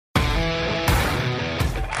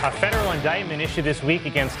A federal indictment issued this week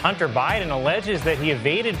against Hunter Biden alleges that he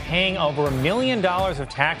evaded paying over $1 million of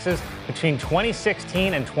taxes between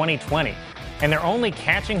 2016 and 2020. And they're only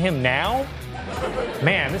catching him now?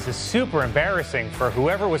 Man, this is super embarrassing for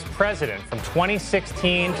whoever was president from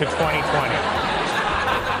 2016 to 2020.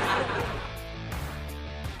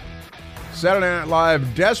 Saturday Night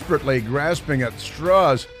Live desperately grasping at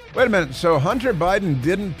straws. Wait a minute, so Hunter Biden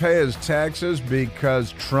didn't pay his taxes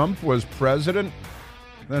because Trump was president?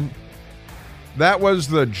 Then that was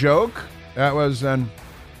the joke? That was, and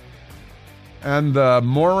the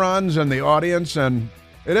morons in the audience, and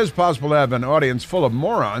it is possible to have an audience full of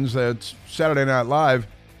morons. It's Saturday Night Live.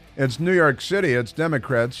 It's New York City. It's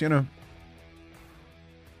Democrats, you know.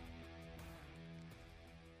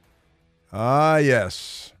 Ah,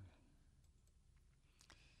 yes.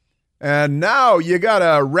 And now you got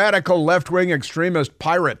a radical left-wing extremist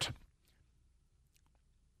pirate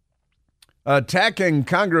attacking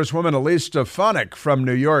Congresswoman Elise Stefanik from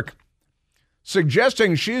New York,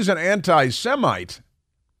 suggesting she's an anti-Semite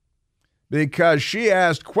because she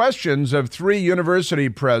asked questions of 3 university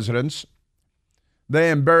presidents. They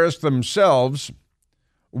embarrassed themselves.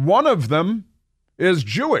 One of them is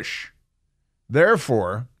Jewish.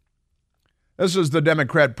 Therefore, this is the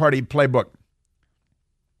Democrat Party playbook.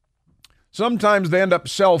 Sometimes they end up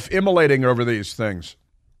self-immolating over these things.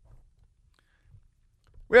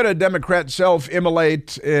 We had a Democrat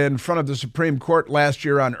self-immolate in front of the Supreme Court last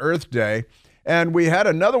year on Earth Day, and we had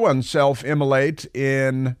another one self-immolate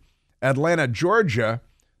in Atlanta, Georgia.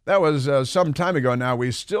 That was some time ago now.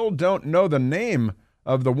 We still don't know the name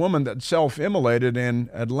of the woman that self-immolated in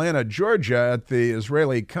Atlanta, Georgia at the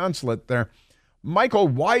Israeli consulate there. Michael,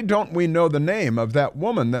 why don't we know the name of that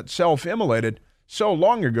woman that self-immolated so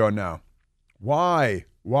long ago now? Why?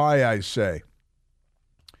 Why, I say.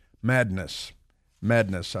 Madness.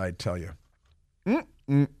 Madness, I tell you. Now,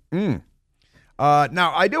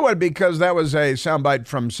 I do it because that was a soundbite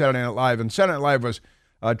from Saturday Night Live, and Saturday Night Live was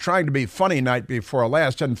trying to be funny night before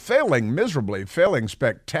last and failing miserably, failing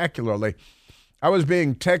spectacularly. I was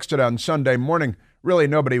being texted on Sunday morning. Really,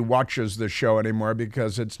 nobody watches the show anymore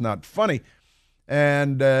because it's not funny.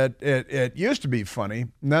 And it used to be funny,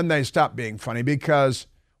 and then they stopped being funny because,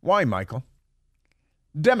 why, Michael?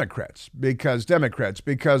 Democrats, because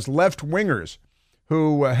left-wingers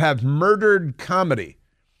who have murdered comedy.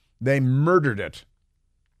 They murdered it.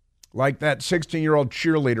 Like that 16-year-old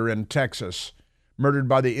cheerleader in Texas, murdered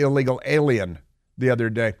by the illegal alien the other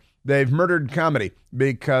day. They've murdered comedy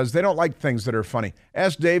because they don't like things that are funny.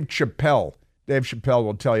 Ask Dave Chappelle. Dave Chappelle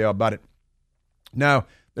will tell you about it. Now,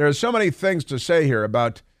 there are so many things to say here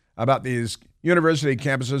about these university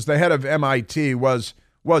campuses. The head of MIT was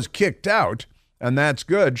kicked out, and that's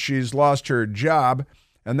good. She's lost her job,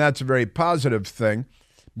 and that's a very positive thing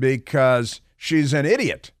because she's an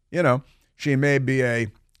idiot. You know, she may be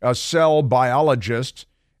a cell biologist,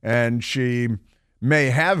 and she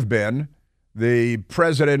may have been the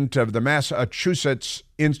president of the Massachusetts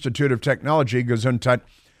Institute of Technology, Gesundheit,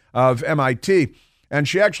 of MIT, and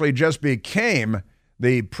she actually just became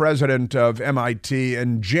the president of MIT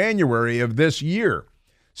in January of this year.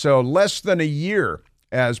 So less than a year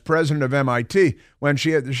as president of MIT, when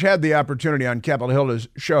she had the opportunity on Capitol Hill to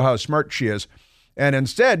show how smart she is. And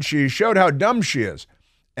instead, she showed how dumb she is.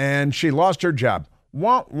 And she lost her job.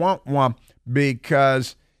 Womp, womp, womp.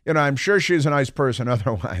 Because, you know, I'm sure she's a nice person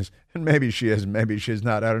otherwise. And maybe she is, maybe she's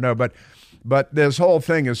not. I don't know. But this whole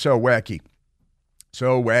thing is so wacky.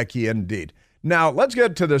 So wacky indeed. Now, let's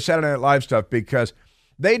get to the Saturday Night Live stuff because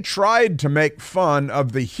they tried to make fun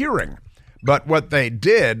of the hearing. But what they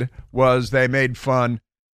did was they made fun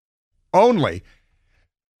only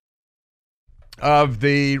of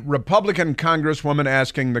the Republican Congresswoman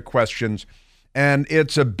asking the questions. And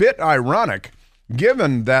it's a bit ironic,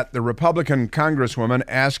 given that the Republican Congresswoman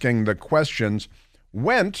asking the questions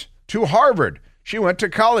went to Harvard. She went to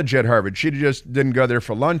college at Harvard. She just didn't go there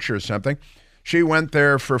for lunch or something. She went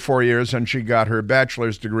there for 4 years, and she got her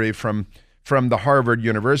bachelor's degree from the Harvard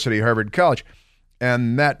University, Harvard College.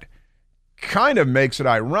 And that kind of makes it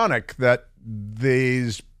ironic that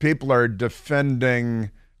these people are defending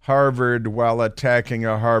Harvard while attacking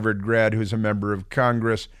a Harvard grad who's a member of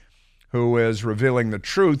Congress, who is revealing the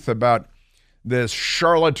truth about this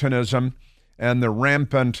charlatanism and the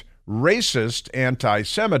rampant racist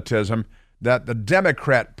anti-Semitism that the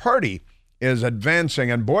Democrat Party is advancing.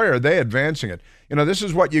 And boy, are they advancing it. You know, this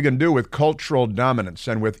is what you can do with cultural dominance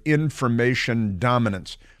and with information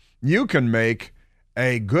dominance. You can make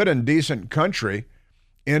a good and decent country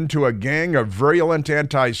into a gang of virulent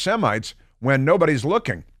anti-Semites when nobody's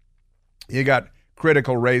looking. You got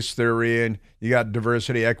critical race theory, and you got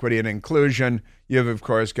diversity, equity, and inclusion. You've, of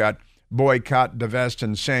course, got boycott, divest,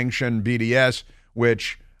 and sanction, BDS,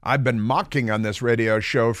 which I've been mocking on this radio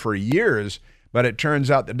show for years, but it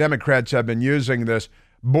turns out the Democrats have been using this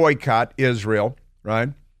boycott Israel, right?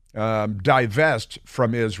 Divest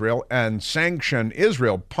from Israel and sanction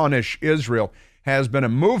Israel, punish Israel, has been a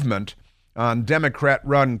movement on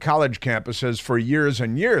Democrat-run college campuses for years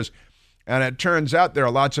and years. And it turns out there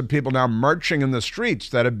are lots of people now marching in the streets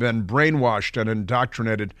that have been brainwashed and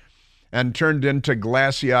indoctrinated and turned into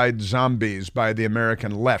glassy-eyed zombies by the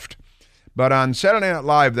American left. But on Saturday Night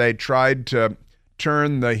Live, they tried to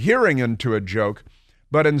turn the hearing into a joke.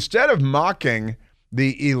 But instead of mocking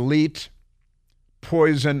the elite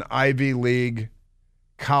poison Ivy League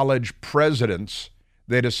college presidents,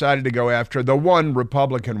 they decided to go after the one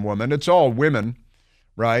Republican woman. It's all women,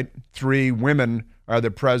 right? 3 women are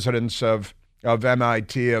the presidents of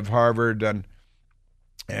MIT, of Harvard,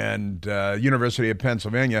 and University of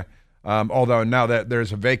Pennsylvania, although now that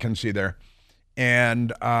there's a vacancy there.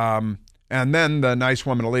 And then the nice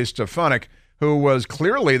woman, Elise Stefanik, who was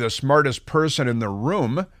clearly the smartest person in the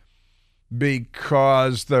room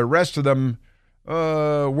because the rest of them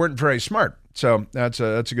weren't very smart. So that's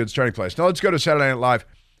a good starting place. Now let's go to Saturday Night Live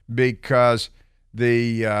because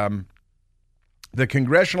the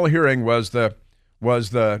congressional hearing was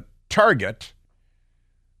the target,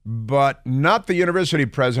 but not the university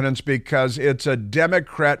presidents, because it's a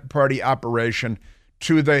Democrat Party operation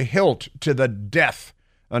to the hilt, to the death,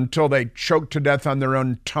 until they choke to death on their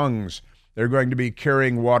own tongues. They're going to be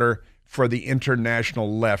carrying water for the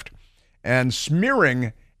international left and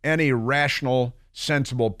smearing any rational,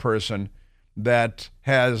 sensible person that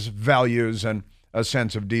has values and a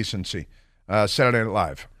sense of decency. Saturday Night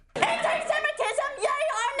Live. Anti-Semitism, yay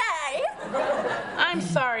or nay? I'm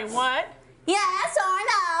sorry, what? Yes or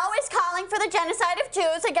no is calling for the genocide of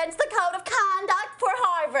Jews against the code of conduct for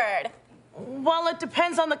Harvard. Well, it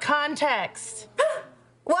depends on the context.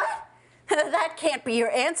 What? That can't be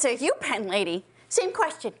your answer, you pen lady. Same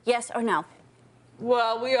question, yes or no?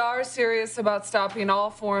 Well, we are serious about stopping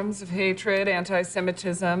all forms of hatred,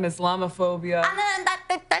 anti-Semitism, Islamophobia. And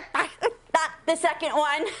then the second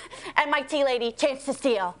one, and my tea lady, chance to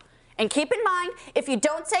steal. And keep in mind, if you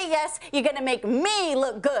don't say yes, you're going to make me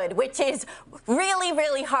look good, which is really,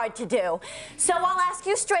 really hard to do. So I'll ask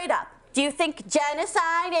you straight up. Do you think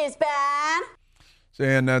genocide is bad?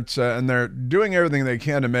 And they're doing everything they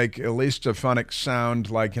can to make Elise Stefanik sound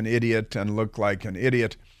like an idiot and look like an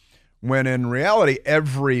idiot, when in reality,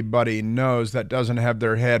 everybody knows that doesn't have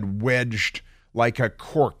their head wedged like a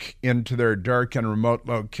cork into their dark and remote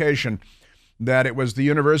location, that it was the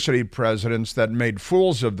university presidents that made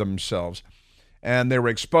fools of themselves, and they were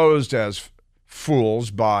exposed as fools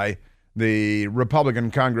by the Republican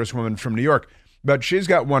Congresswoman from New York. But she's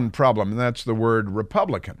got one problem, and that's the word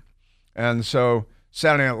Republican. And so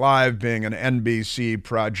Saturday Night Live, being an NBC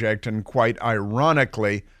project, and quite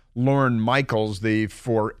ironically, Lorne Michaels, the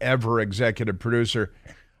forever executive producer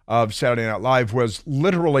of Saturday Night Live, was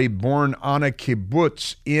literally born on a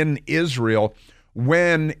kibbutz in Israel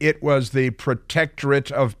when it was the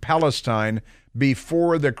protectorate of Palestine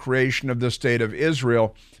before the creation of the state of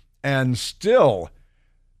Israel. And still,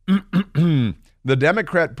 the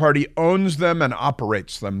Democrat Party owns them and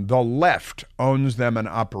operates them. The left owns them and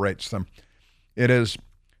operates them. It is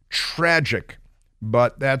tragic,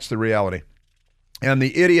 but that's the reality. And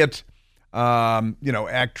the idiot,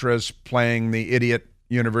 actress playing the idiot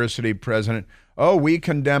university president, oh, we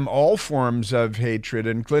condemn all forms of hatred,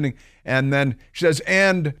 including, and then she says,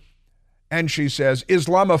 and she says,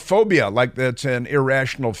 Islamophobia, like that's an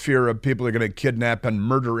irrational fear of people are going to kidnap and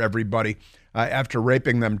murder everybody after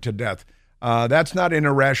raping them to death. That's not an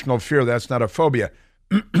irrational fear. That's not a phobia,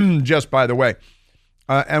 just by the way.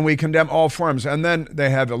 And we condemn all forms. And then they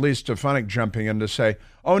have Elise Stefanik jumping in to say,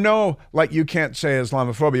 oh, no, like you can't say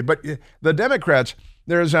Islamophobia. But the Democrats,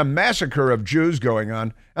 there's a massacre of Jews going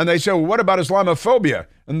on. And they say, well, what about Islamophobia?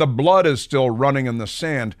 And the blood is still running in the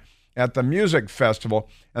sand at the music festival.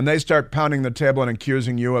 And they start pounding the table and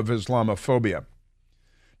accusing you of Islamophobia.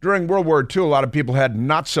 During World War II, a lot of people had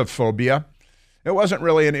Naziphobia. It wasn't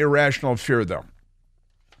really an irrational fear, though.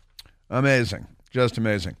 Amazing. Just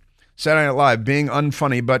amazing. Saturday Night Live, being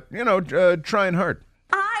unfunny, but, trying hard.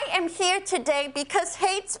 I am here today because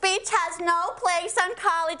hate speech has no place on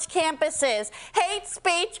college campuses. Hate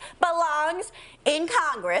speech belongs in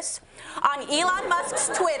Congress, on Elon Musk's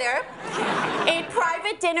Twitter, in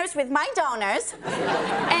private dinners with my donors,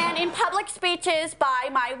 and in public speeches by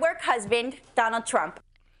my work husband, Donald Trump.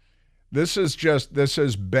 This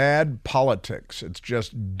is bad politics. It's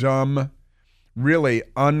just dumb, really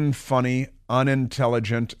unfunny,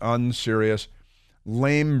 unintelligent, unserious,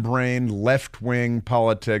 lame-brained, left-wing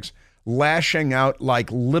politics, lashing out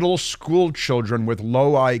like little school children with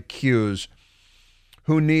low IQs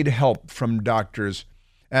who need help from doctors.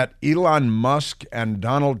 At Elon Musk and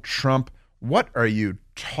Donald Trump, what are you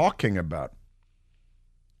talking about?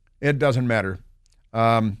 It doesn't matter.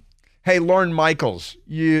 Hey, Lorne Michaels,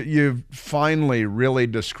 you've finally really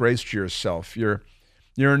disgraced yourself. You're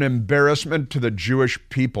an embarrassment to the Jewish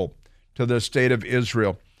people, to the state of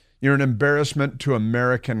Israel. You're an embarrassment to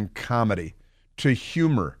American comedy, to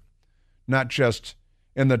humor, not just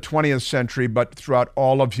in the 20th century, but throughout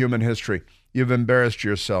all of human history. You've embarrassed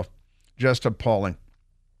yourself. Just appalling.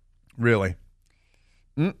 Really.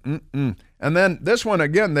 And then this one,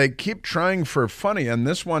 again, they keep trying for funny, and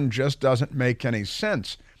this one just doesn't make any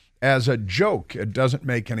sense. As a joke, it doesn't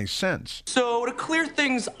make any sense. So to clear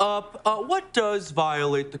things up, what does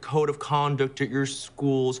violate the code of conduct at your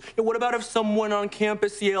schools? And what about if someone on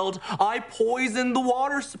campus yelled, "I poisoned the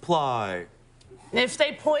water supply"? If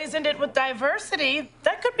they poisoned it with diversity,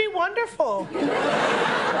 that could be wonderful.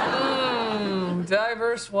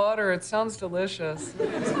 Diverse water. It sounds delicious.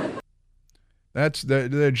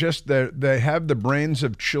 They have the brains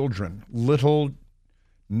of children, little,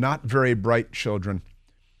 not very bright children.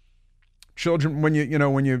 Children, when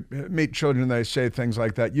you meet children, they say things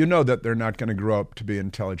like that. You know that they're not going to grow up to be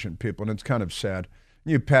intelligent people, and it's kind of sad.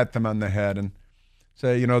 You pat them on the head and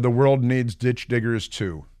say, the world needs ditch diggers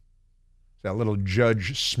too. That little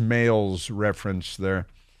Judge Smales reference there.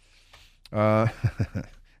 That's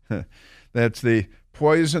the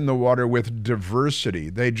poison the water with diversity.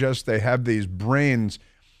 They have these brains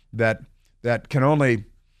that can only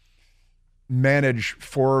manage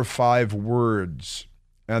 4 or 5 words.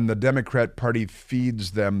 And the Democrat Party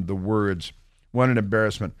feeds them the words. What an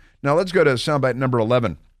embarrassment. Now let's go to soundbite number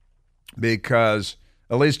 11, because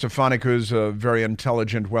Elise Stefanik, who's a very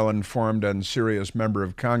intelligent, well-informed, and serious member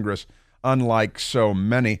of Congress, unlike so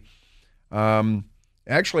many,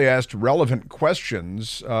 actually asked relevant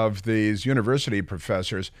questions of these university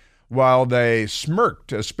professors while they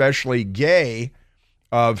smirked, especially Gay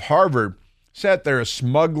of Harvard, sat there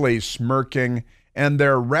smugly smirking, and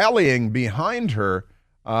they're rallying behind her.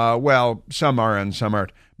 Well, some are and some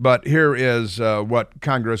aren't. But here is what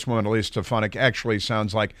Congresswoman Elise Stefanik actually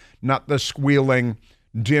sounds like, not the squealing,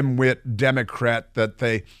 dim-wit Democrat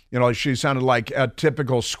that she sounded like a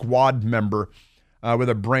typical squad member with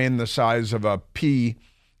a brain the size of a pea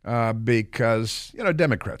because,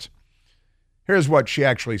 Democrats. Here's what she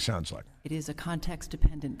actually sounds like. It is a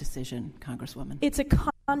context-dependent decision, Congresswoman. It's a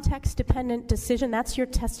context-dependent decision. That's your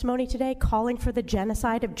testimony today. Calling for the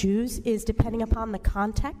genocide of Jews is depending upon the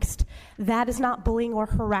context. That is not bullying or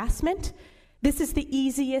harassment. This is the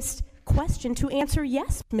easiest question to answer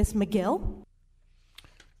yes, Ms. McGill.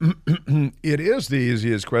 It is the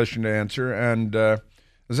easiest question to answer, and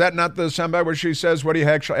is that not the soundbite where she says, what do you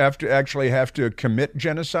actually have to commit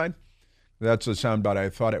genocide? That's the soundbite I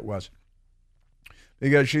thought it was.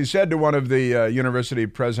 Because she said to one of the university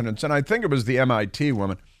presidents, and I think it was the MIT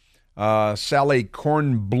woman, Sally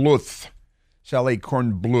Kornbluth,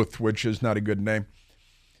 which is not a good name,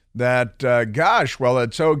 that,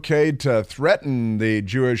 it's okay to threaten the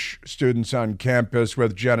Jewish students on campus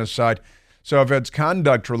with genocide. So if it's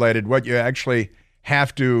conduct related, what you actually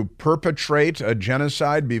have to perpetrate a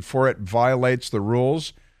genocide before it violates the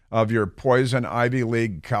rules of your poison Ivy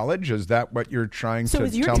League college? Is that what you're trying to tell me? So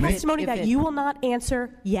is your testimony that you will not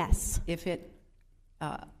answer yes? If the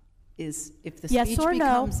yes or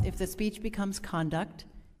no? If the speech becomes conduct,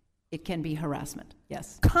 it can be harassment.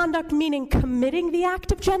 Yes. Conduct meaning committing the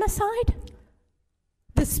act of genocide?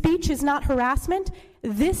 The speech is not harassment?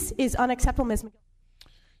 This is unacceptable, Ms. McGill.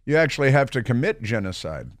 You actually have to commit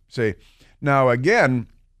genocide. See, now again,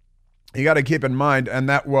 you got to keep in mind, and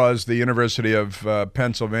that was the University of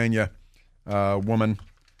Pennsylvania woman.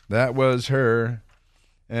 That was her,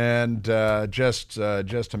 and just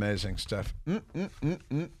amazing stuff.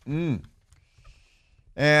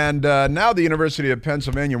 And now the University of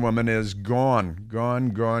Pennsylvania woman is gone.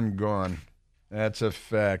 That's a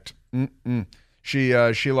fact.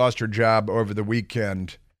 She lost her job over the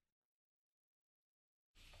weekend.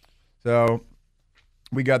 So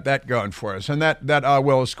we got that going for us, and that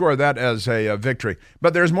we'll score that as a victory.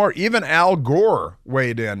 But there's more. Even Al Gore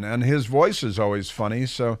weighed in, and his voice is always funny,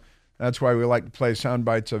 so that's why we like to play sound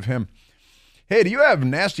bites of him. Hey, do you have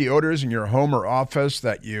nasty odors in your home or office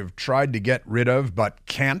that you've tried to get rid of but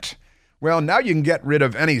can't? Well, now you can get rid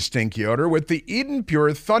of any stinky odor with the Eden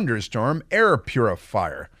Pure Thunderstorm Air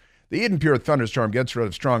Purifier. The Eden Pure Thunderstorm gets rid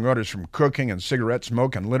of strong odors from cooking and cigarette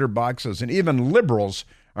smoke and litter boxes, and even liberals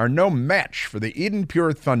are no match for the Eden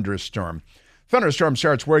Pure Thunderstorm. Thunderstorm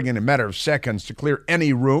starts working in a matter of seconds to clear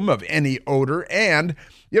any room of any odor, and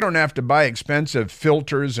you don't have to buy expensive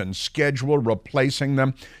filters and schedule replacing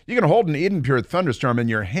them. You can hold an Eden Pure Thunderstorm in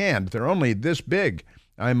your hand. They're only this big.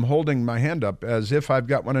 I'm holding my hand up as if I've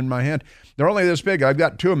got one in my hand. They're only this big. I've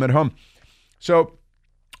got 2 of them at home. So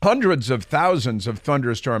hundreds of thousands of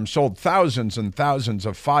Thunderstorms sold, thousands and thousands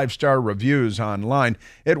of 5-star reviews online.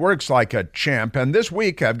 It works like a champ. And this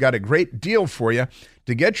week, I've got a great deal for you.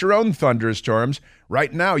 To get your own Thunderstorms,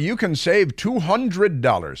 right now you can save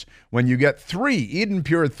 $200 when you get 3 Eden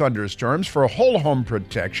Pure Thunderstorms for whole home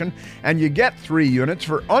protection, and you get 3 units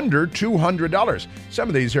for under $200. Some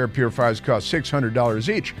of these air purifiers cost $600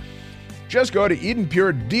 each. Just go to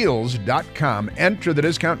EdenPureDeals.com. Enter the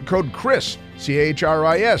discount code CHRIS,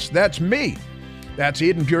 C-H-R-I-S. That's me. That's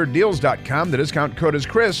EdenPureDeals.com. The discount code is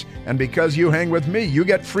CHRIS, and because you hang with me, you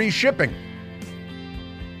get free shipping.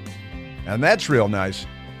 And that's real nice.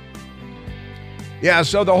 Yeah,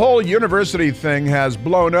 so the whole university thing has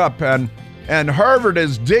blown up, and Harvard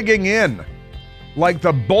is digging in like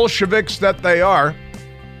the Bolsheviks that they are.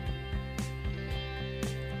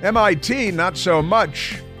 MIT, not so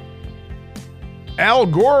much. Al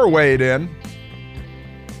Gore weighed in.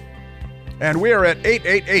 And we are at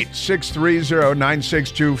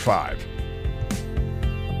 888-630-9625.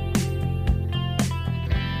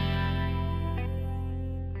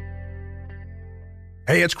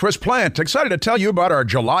 Hey, it's Chris Plant, excited to tell you about our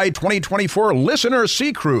July 2024 Listener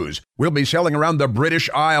Sea Cruise. We'll be sailing around the British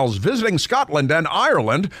Isles, visiting Scotland and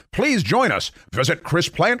Ireland. Please join us. Visit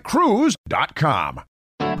ChrisPlantCruise.com.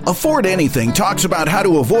 Afford Anything talks about how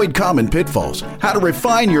to avoid common pitfalls, how to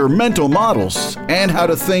refine your mental models, and how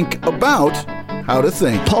to think about how to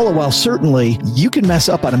think. Paula, while certainly you can mess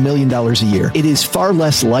up on $1 million a year, it is far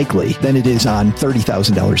less likely than it is on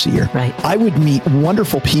 $30,000 a year. Right. I would meet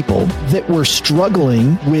wonderful people that were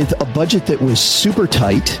struggling with a budget that was super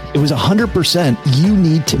tight. It was 100% you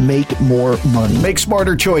need to make more money. Make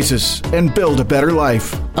smarter choices and build a better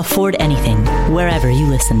life. Afford Anything, wherever you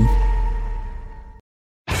listen.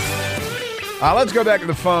 Let's go back to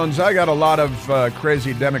the phones. I got a lot of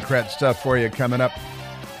crazy Democrat stuff for you coming up.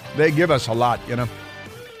 They give us a lot, you know.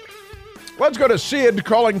 Let's go to Sid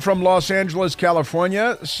calling from Los Angeles,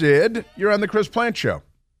 California. Sid, you're on the Chris Plant Show.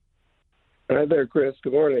 Hi there, Chris.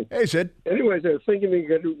 Good morning. Hey, Sid. Anyways, I was thinking of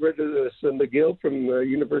getting rid of this McGill from the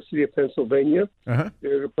University of Pennsylvania.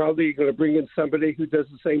 They're probably going to bring in somebody who does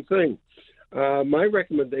the same thing. My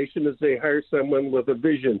recommendation is they hire someone with a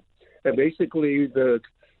vision. And basically, the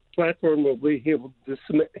platform will be he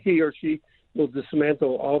or she will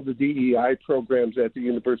dismantle all the DEI programs at the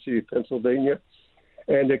University of Pennsylvania,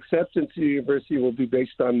 and acceptance to the university will be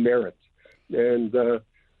based on merit. And I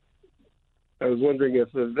was wondering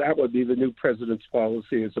if that would be the new president's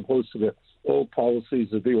policy as opposed to the old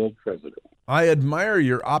policies of the old president. I admire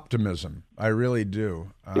your optimism. I really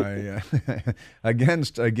do. I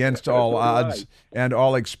against all odds and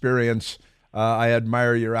all experience, I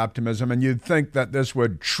admire your optimism. And you'd think that this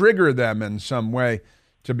would trigger them in some way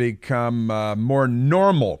to become more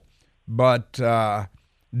normal. But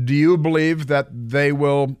do you believe that they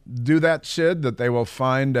will do that, Sid, that they will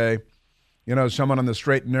find someone on the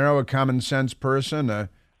straight and narrow, a common sense person, a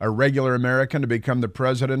regular American to become the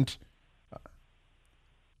president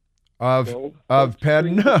of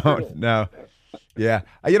Penn? No. Yeah.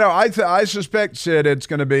 I suspect, Sid, it's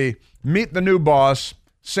going to be meet the new boss,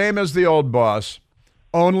 same as the old boss,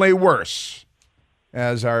 only worse,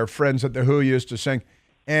 as our friends at The Who used to sing.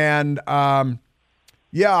 And, I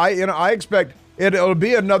expect it'll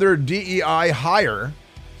be another DEI hire,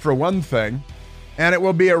 for one thing, and it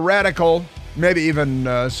will be a radical, maybe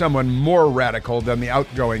even someone more radical than the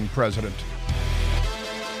outgoing president.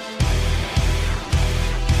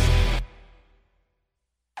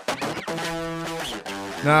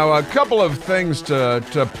 Now, a couple of things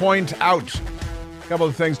to point out.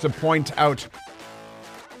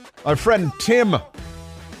 Our friend Tim,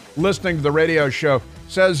 listening to the radio show,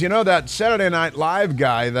 says, that Saturday Night Live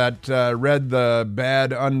guy that read the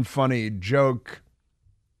bad, unfunny joke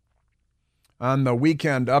on the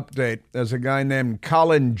Weekend Update, there's a guy named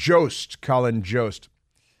Colin Jost.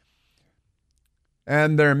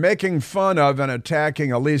 And they're making fun of and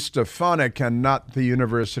attacking Elise Stefanik and not the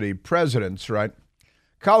university presidents, right?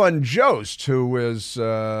 Colin Jost, who is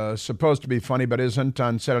supposed to be funny but isn't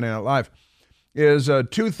on Saturday Night Live, is a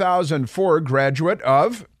 2004 graduate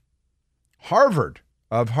of Harvard,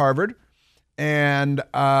 and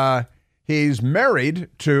he's married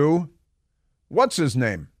to, what's his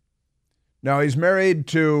name? No, he's married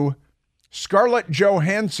to Scarlett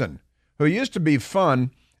Johansson, who used to be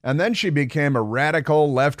fun And then she became a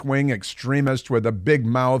radical left-wing extremist with a big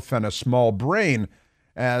mouth and a small brain,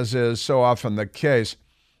 as is so often the case.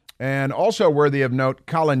 And also worthy of note,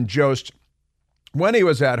 Colin Jost, when he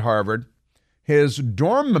was at Harvard, his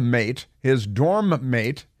dorm mate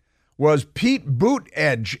was Pete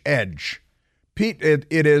Buttigieg. Pete,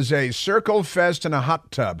 it is a circle fest in a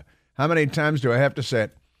hot tub. How many times do I have to say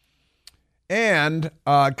it? And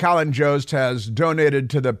Colin Jost has donated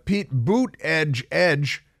to the Pete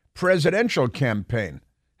Buttigieg presidential campaign.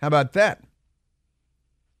 How about that?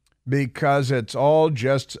 Because it's all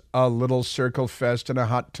just a little circle fest in a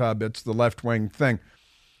hot tub. It's the left-wing thing.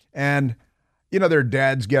 And, you know, their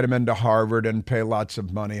dads get them into Harvard and pay lots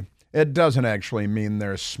of money. It doesn't actually mean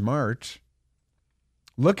they're smart.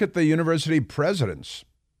 Look at the university presidents.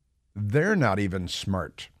 They're not even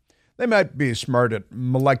smart. They might be smart at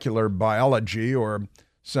molecular biology or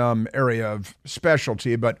some area of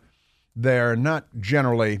specialty, but they're not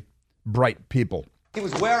generally bright people. He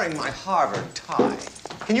was wearing my Harvard tie.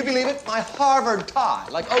 Can you believe it? My Harvard tie.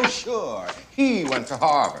 Like, oh, sure, he went to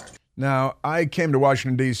Harvard. Now, I came to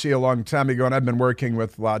Washington, D.C. a long time ago, and I've been working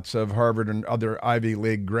with lots of Harvard and other Ivy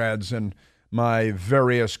League grads in my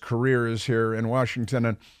various careers here in Washington,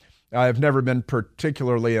 and I've never been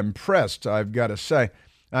particularly impressed, I've got to say.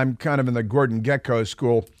 I'm kind of in the Gordon Gekko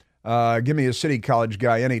school. Give me a city college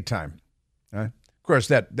guy anytime. Of course,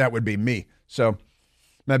 that would be me, so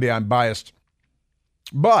maybe I'm biased.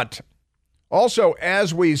 But also,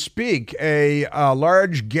 as we speak, a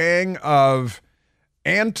large gang of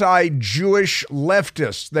anti-Jewish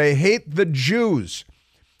leftists, they hate the Jews,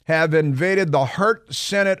 have invaded the Hart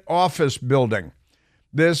Senate office building.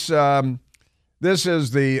 This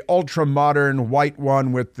is the ultra-modern white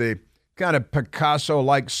one with the kind of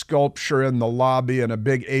Picasso-like sculpture in the lobby and a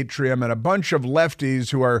big atrium, and a bunch of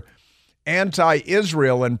lefties who are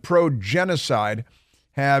anti-Israel and pro-genocide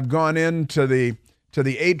have gone into the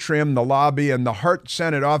atrium, the lobby, and the Hart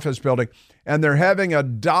Senate office building, and they're having a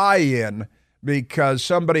die-in because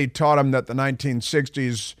somebody taught them that the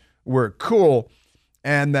 1960s were cool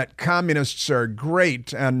and that communists are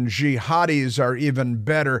great and jihadis are even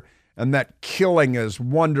better and that killing is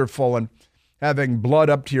wonderful and having blood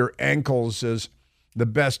up to your ankles is the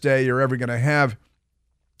best day you're ever going to have.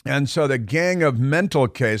 And so the gang of mental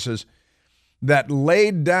cases that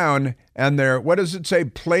laid down and they're, what does it say,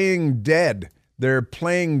 playing dead. They're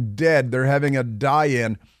playing dead. They're having a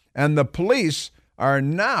die-in. And the police are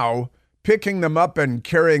now picking them up and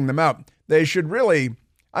carrying them out. They should really,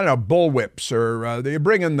 I don't know, bullwhips, or they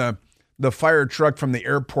bring in the fire truck from the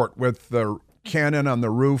airport with the cannon on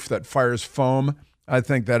the roof that fires foam. I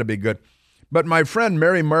think that'd be good. But my friend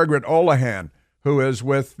Mary Margaret Olahan, who is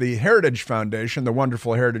with the Heritage Foundation, the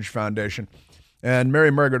wonderful Heritage Foundation, and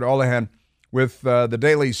Mary Margaret Olahan with the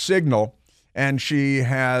Daily Signal, and she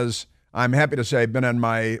has, I'm happy to say, been on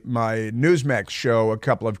my Newsmax show a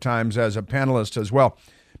couple of times as a panelist as well.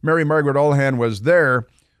 Mary Margaret Olahan was there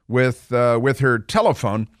with her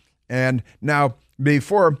telephone, and now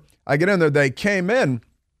before I get in there, they came in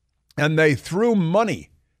and they threw money.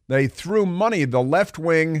 They threw money, the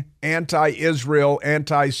left-wing, anti-Israel,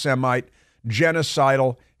 anti-Semite,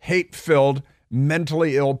 genocidal, hate-filled,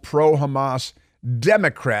 mentally ill, pro-Hamas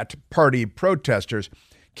Democrat Party protesters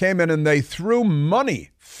came in and they threw money,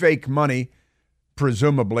 fake money,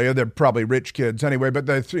 presumably, or they're probably rich kids anyway, but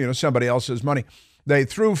they threw, somebody else's money. They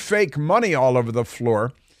threw fake money all over the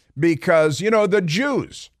floor because, the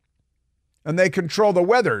Jews. And they control the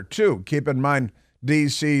weather, too. Keep in mind,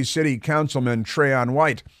 D.C. City Councilman Trayon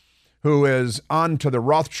White, who is on to the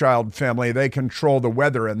Rothschild family. They control the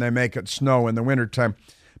weather and they make it snow in the wintertime.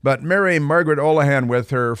 But Mary Margaret Olahan with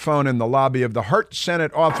her phone in the lobby of the Hart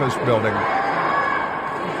Senate office building.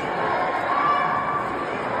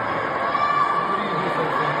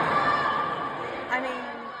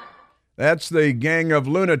 That's the gang of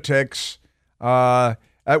lunatics. A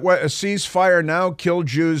ceasefire now, kill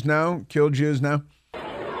Jews now, kill Jews now.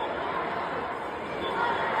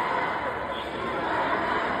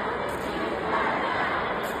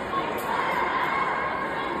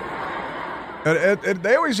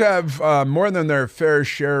 They always have more than their fair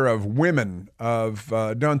share of women,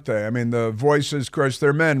 don't they? I mean, the voices, of course,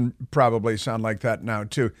 their men probably sound like that now,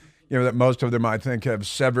 too. That most of them, I think, have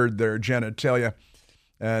severed their genitalia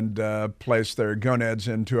and placed their gonads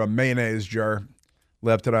into a mayonnaise jar,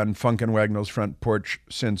 left it on Funkin' Wagnall's front porch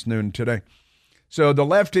since noon today. So the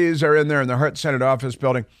lefties are in there in the Hart Senate office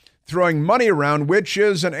building throwing money around, which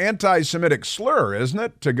is an anti-Semitic slur, isn't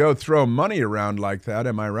it? To go throw money around like that,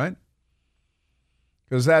 am I right?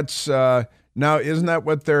 Because that's, now, isn't that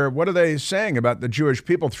what are they saying about the Jewish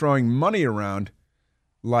people throwing money around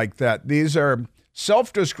like that? These are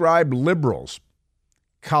self-described liberals,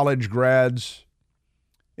 college grads,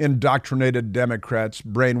 indoctrinated Democrats,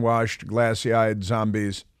 brainwashed, glassy-eyed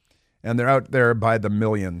zombies, and they're out there by the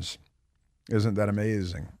millions. Isn't that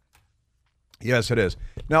amazing? Yes, it is.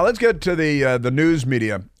 Now let's get to the news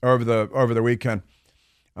media over the weekend.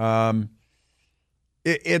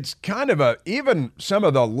 It's kind of even some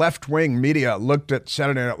of the left-wing media looked at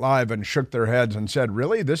Saturday Night Live and shook their heads and said,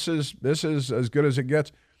 "Really, this is as good as it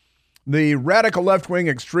gets." The radical left-wing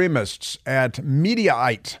extremists at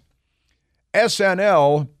Mediaite,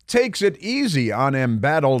 SNL takes it easy on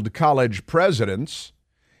embattled college presidents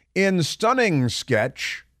in stunning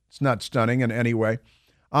sketch. It's not stunning in any way.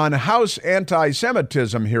 On House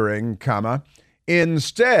anti-Semitism hearing,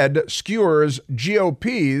 instead skewers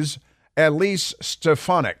GOP's Elise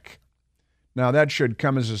Stefanik. Now, that should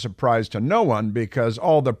come as a surprise to no one because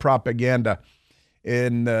all the propaganda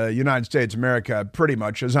in the United States of America pretty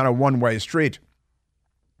much is on a one-way street.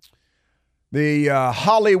 The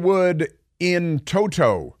Hollywood in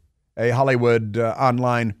Toto, a Hollywood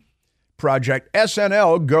online project,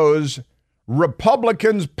 SNL goes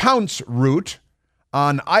Republicans pounce route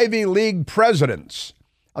on Ivy League presidents.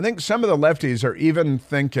 I think some of the lefties are even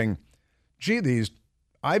thinking, gee, these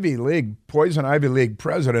poison Ivy League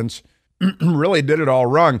presidents really did it all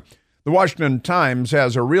wrong. The Washington Times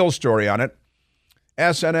has a real story on it.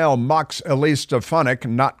 SNL mocks Elise Stefanik,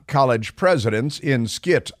 not college presidents, in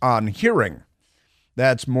skit on hearing.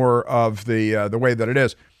 That's more of the way that it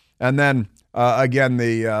is. And then, again,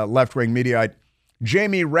 the left-wing Mediaite,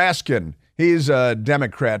 Jamie Raskin, he's a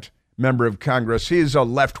Democrat member of Congress. He's a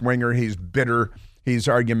left-winger. He's bitter. He's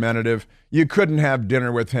argumentative. You couldn't have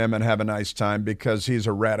dinner with him and have a nice time because he's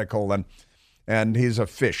a radical and he's a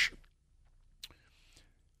fish.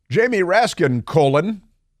 Jamie Raskin,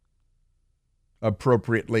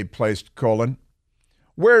 appropriately placed colon.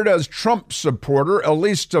 Where does Trump supporter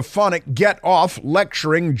Elise Stefanik get off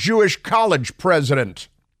lecturing Jewish college president?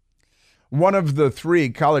 One of the three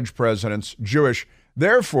college presidents, Jewish.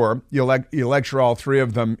 Therefore, you lecture all three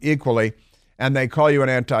of them equally, and they call you an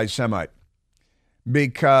anti-Semite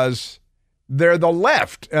because they're the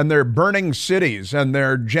left, and they're burning cities, and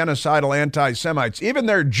they're genocidal anti-Semites. Even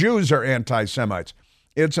their Jews are anti-Semites.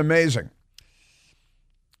 It's amazing.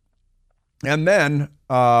 And then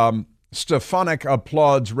Stefanik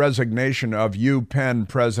applauds resignation of UPenn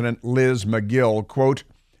President Liz McGill. Quote,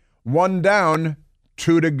 1 down,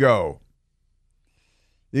 2 to go.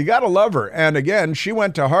 You got to love her. And again, she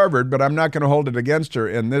went to Harvard, but I'm not going to hold it against her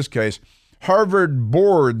in this case. Harvard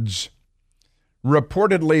boards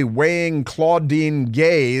reportedly weighing Claudine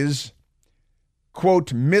Gay's,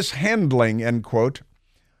 quote, mishandling, end quote,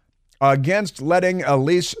 against letting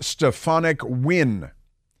Elise Stefanik win.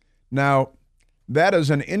 Now, that is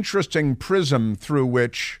an interesting prism through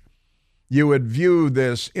which you would view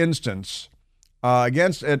this instance.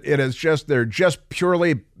 Against it, they're just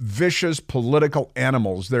purely vicious political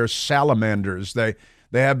animals. They're salamanders. They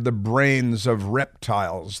have the brains of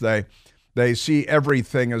reptiles. They see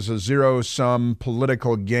everything as a zero-sum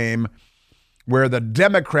political game where the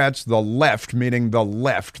Democrats, the left, meaning the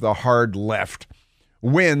left, the hard left,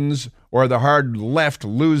 wins or the hard left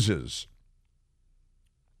loses.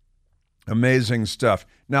 Amazing stuff.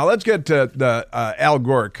 Now let's get to the Al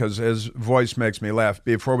Gore, because his voice makes me laugh,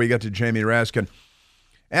 before we get to Jamie Raskin.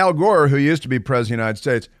 Al Gore, who used to be president of the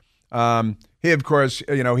United States, he, of course,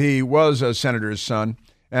 he was a senator's son,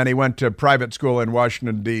 and he went to private school in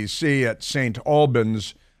Washington, D.C. at St.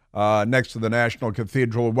 Albans, next to the National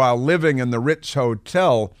Cathedral, while living in the Ritz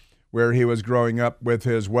Hotel, where he was growing up with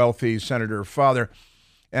his wealthy senator father.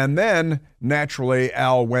 And then, naturally,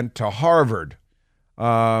 Al went to Harvard,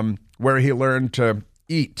 where he learned to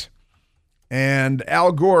eat. And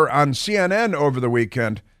Al Gore on CNN over the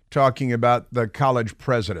weekend talking about the college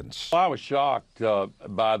presidents. I was shocked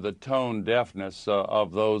by the tone deafness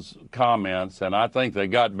of those comments, and I think they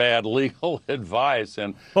got bad legal advice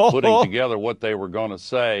in putting together what they were going to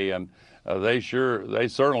say, and they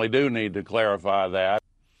certainly do need to clarify that.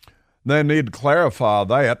 They need to clarify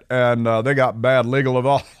that, and they got bad legal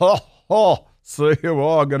advice. See, we're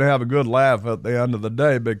all going to have a good laugh at the end of the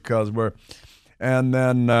day because and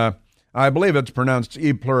then I believe it's pronounced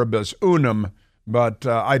e pluribus unum, but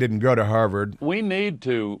I didn't go to Harvard. We need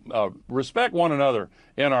to respect one another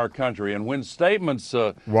in our country, and when statements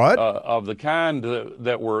of the kind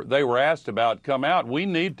that they were asked about come out, we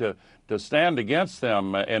need to stand against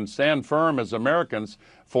them and stand firm as Americans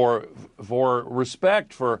for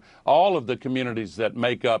respect for all of the communities that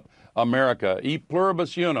make up America. E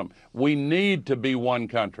pluribus unum. We need to be one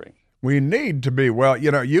country. We need to be. Well,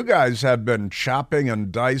 you guys have been chopping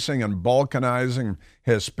and dicing and balkanizing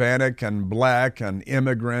Hispanic and black and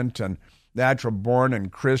immigrant and natural born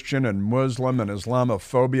and Christian and Muslim and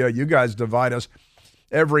Islamophobia. You guys divide us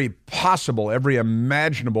every possible, every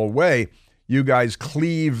imaginable way. You guys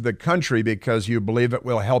cleave the country because you believe it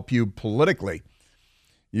will help you politically.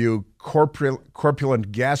 You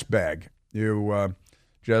corpulent gas bag. But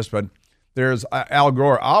there's Al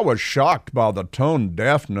Gore. I was shocked by the tone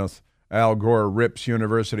deafness Al Gore rips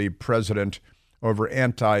university president over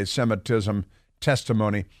anti-Semitism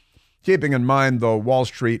testimony. Keeping in mind the Wall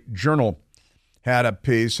Street Journal had a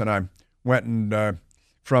piece, and I went and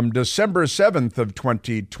from December 7th of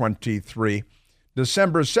 2023,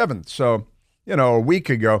 December 7th, so, a week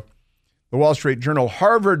ago, the Wall Street Journal,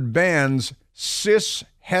 Harvard bans cis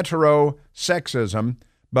heterosexism,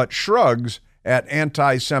 but shrugs at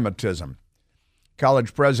anti-Semitism.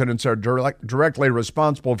 College presidents are directly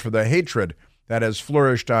responsible for the hatred that has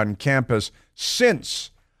flourished on campus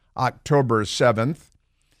since October 7th.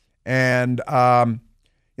 And,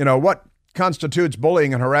 what constitutes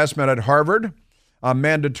bullying and harassment at Harvard? A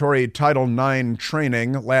mandatory Title IX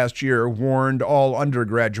training last year warned all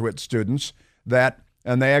undergraduate students that,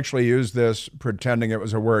 and they actually used this pretending it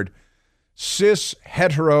was a word, cis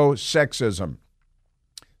heterosexism.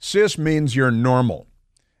 Cis means you're normal,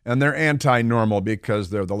 and they're anti-normal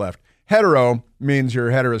because they're the left. Hetero means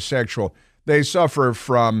you're heterosexual. They suffer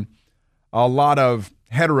from a lot of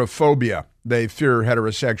heterophobia. They fear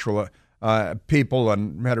heterosexual people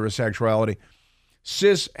and heterosexuality.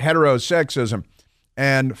 Cis heterosexism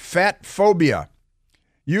and fat phobia,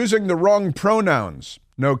 using the wrong pronouns,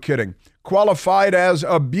 no kidding, qualified as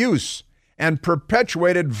abuse and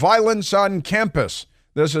perpetuated violence on campus.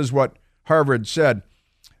 This is what Harvard said.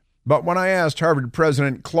 But when I asked Harvard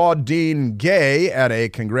President Claudine Gay at a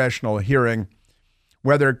congressional hearing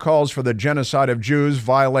whether calls for the genocide of Jews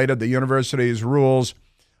violated the university's rules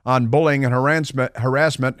on bullying and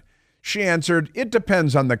harassment, she answered, it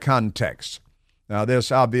depends on the context. Now,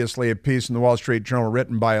 this obviously a piece in the Wall Street Journal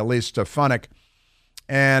written by Elise Stefanik,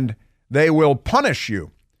 and they will punish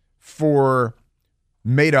you for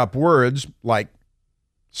made-up words like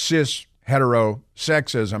cis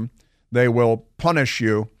heterosexism. They will punish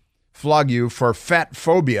you, flog you for fat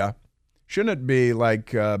phobia. Shouldn't it be like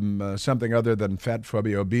something other than fat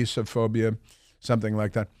phobia, obesophobia, something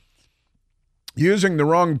like that? Using the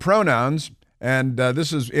wrong pronouns, and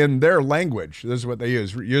this is in their language. This is what they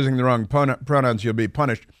use. Using the wrong pronouns, you'll be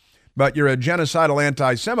punished. But you're a genocidal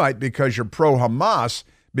anti-Semite because you're pro-Hamas,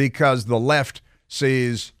 because the left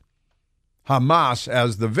sees Hamas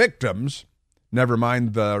as the victims, never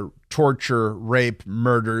mind the torture, rape,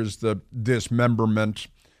 murders, the dismemberment.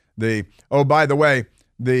 By the way,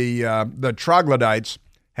 the troglodytes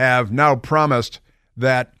have now promised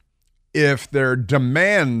that if their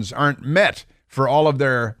demands aren't met for all of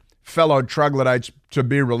their fellow troglodytes to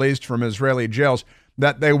be released from Israeli jails,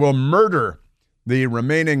 that they will murder the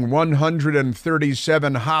remaining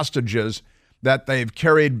 137 hostages that they've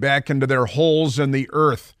carried back into their holes in the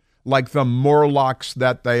earth, like the Morlocks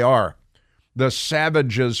that they are, the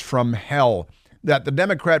savages from hell that the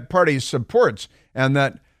Democrat Party supports, and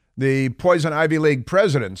that the Poison Ivy League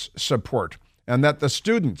presidents support, and that the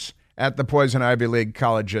students at the Poison Ivy League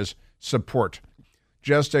colleges support.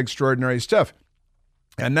 Just extraordinary stuff.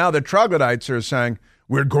 And now the troglodytes are saying,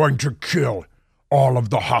 we're going to kill all of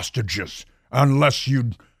the hostages unless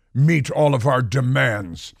you meet all of our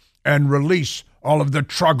demands and release all of the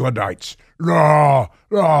troglodytes. Because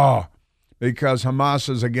Hamas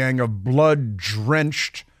is a gang of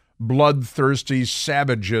blood-drenched, bloodthirsty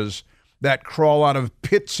savages that crawl out of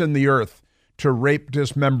pits in the earth to rape,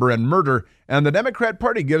 dismember, and murder. And the Democrat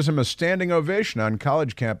Party gives them a standing ovation on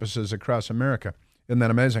college campuses across America. Isn't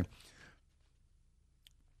that amazing?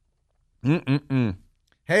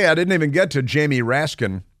 Hey, I didn't even get to Jamie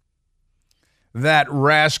Raskin. That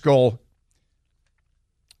rascal.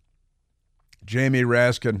 Jamie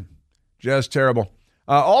Raskin. Just terrible.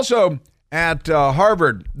 Also, at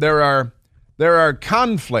Harvard, there are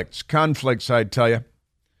conflicts. Conflicts, I tell you.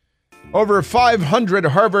 Over 500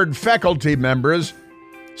 Harvard faculty members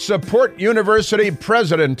support university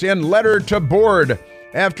president in letter to board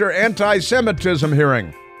after anti-Semitism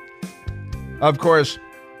hearing. Of course,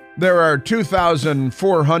 there are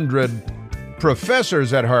 2,400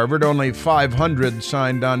 professors at Harvard. Only 500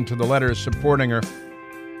 signed on to the letter supporting her.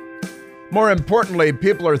 More importantly,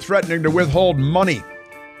 people are threatening to withhold money.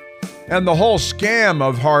 And the whole scam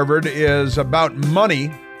of Harvard is about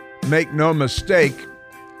money. Make no mistake.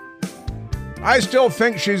 I still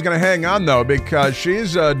think she's going to hang on, though, because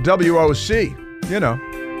she's a WOC, you know.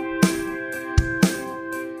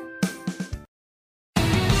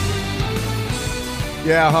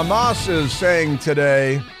 Yeah, Hamas is saying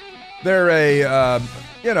today they're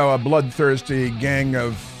a bloodthirsty gang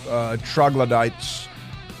of troglodytes.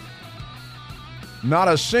 Not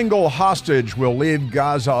a single hostage will leave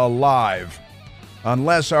Gaza alive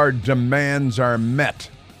unless our demands are met.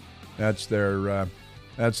 That's their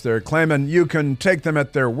claim, and you can take them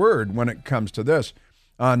at their word when it comes to this.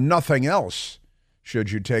 On nothing else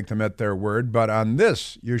should you take them at their word, but on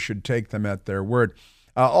this you should take them at their word.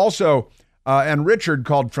 And Richard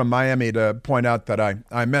called from Miami to point out that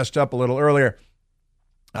I messed up a little earlier.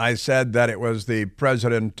 I said that it was the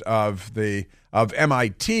president of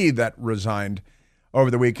MIT that resigned over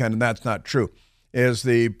the weekend, and that's not true. It is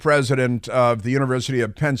the president of the University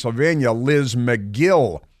of Pennsylvania, Liz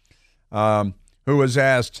McGill, who was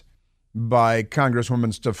asked by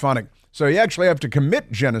Congresswoman Stefanik. So you actually have to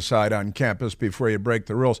commit genocide on campus before you break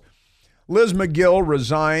the rules. Liz McGill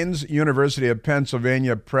resigns, University of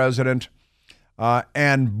Pennsylvania president,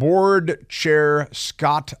 and board chair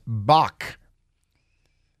Scott Bach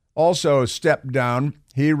also stepped down.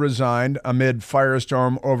 He resigned amid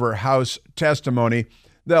firestorm over House testimony.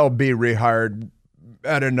 They'll be rehired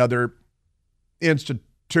at another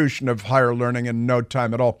institution of higher learning in no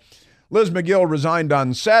time at all. Liz McGill resigned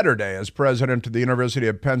on Saturday as president of the University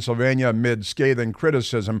of Pennsylvania amid scathing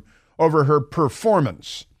criticism over her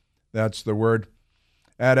performance, that's the word,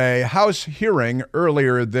 at a House hearing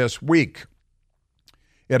earlier this week.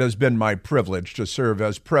 It has been my privilege to serve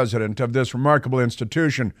as president of this remarkable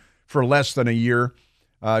institution for less than a year.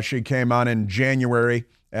 She came on in January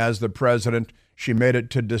as the president. She made it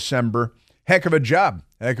to December. Heck of a job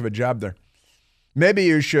there. Maybe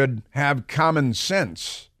you should have common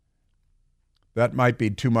sense. That might be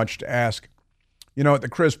too much to ask. You know, at the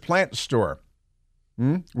Chris Plant store,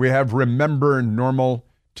 we have Remember Normal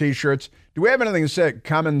T-shirts. Do we have anything to say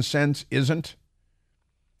common sense isn't?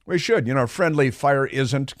 We should. You know, friendly fire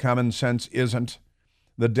isn't. Common sense isn't.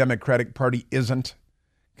 The Democratic Party isn't.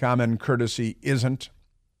 Common courtesy isn't.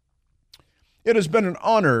 It has been an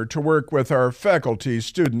honor to work with our faculty,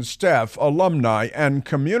 students, staff, alumni, and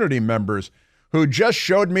community members who just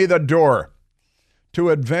showed me the door to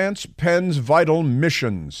advance Penn's vital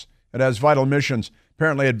missions. It has vital missions,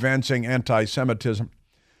 apparently advancing anti-Semitism.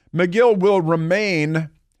 McGill will remain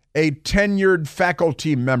a tenured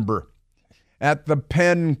faculty member at the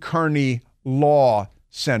Penn Kearney Law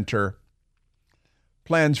Center.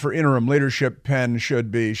 Plans for interim leadership Penn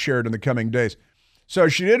should be shared in the coming days. So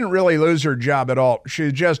she didn't really lose her job at all.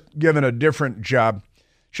 She's just given a different job.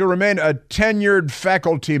 She'll remain a tenured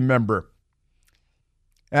faculty member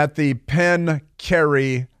at the Penn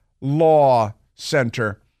Kearney Law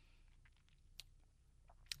Center.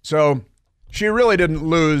 So she really didn't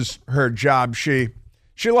lose her job. She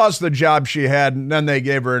lost the job she had, and then they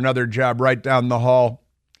gave her another job right down the hall.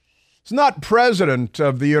 It's not president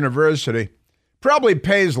of the university. Probably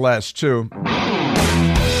pays less, too.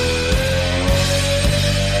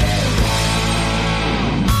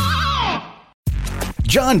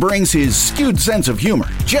 John brings his skewed sense of humor.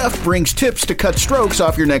 Jeff brings tips to cut strokes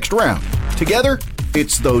off your next round. Together,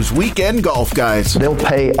 it's those weekend golf guys. They'll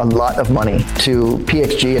pay a lot of money to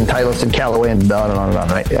PXG and Titleist and Callaway and on and on and on,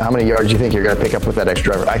 right? How many yards do you think you're going to pick up with that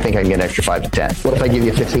extra driver? I think I can get an extra 5 to 10. What if I give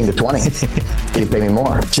you 15 to 20? You pay me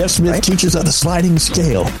more. Jeff Smith teaches on a sliding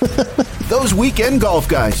scale. Those Weekend Golf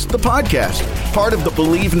Guys, the podcast, part of the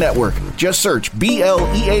Believe Network. Just search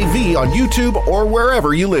BLEAV on YouTube or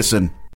wherever you listen.